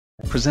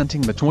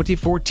Presenting the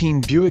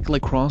 2014 Buick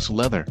LaCrosse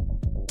Leather.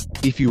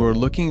 If you are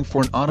looking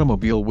for an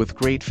automobile with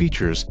great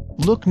features,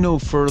 look no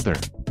further.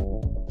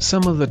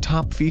 Some of the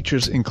top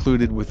features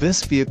included with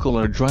this vehicle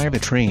are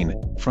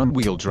drivetrain,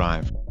 front-wheel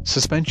drive,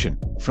 suspension,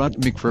 front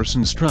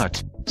McPherson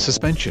strut,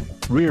 suspension,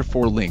 rear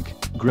 4-link,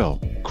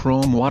 grille,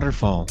 chrome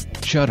waterfall,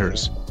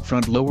 shutters,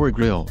 front lower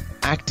grille,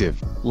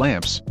 active,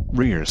 lamps,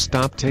 rear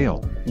stop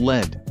tail,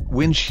 LED,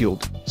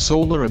 windshield,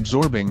 solar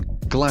absorbing,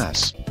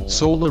 glass,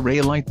 solar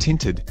ray light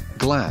tinted,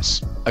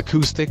 glass,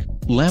 acoustic,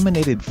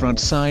 laminated front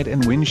side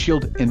and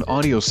windshield and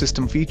audio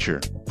system feature,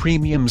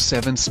 premium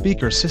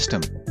 7-speaker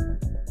system.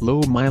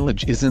 Low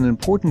mileage is an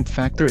important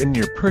factor in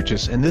your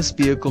purchase and this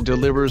vehicle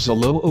delivers a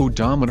low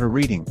odometer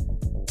reading.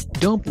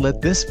 Don't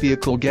let this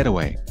vehicle get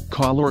away.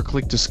 Call or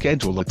click to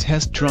schedule a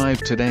test drive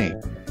today.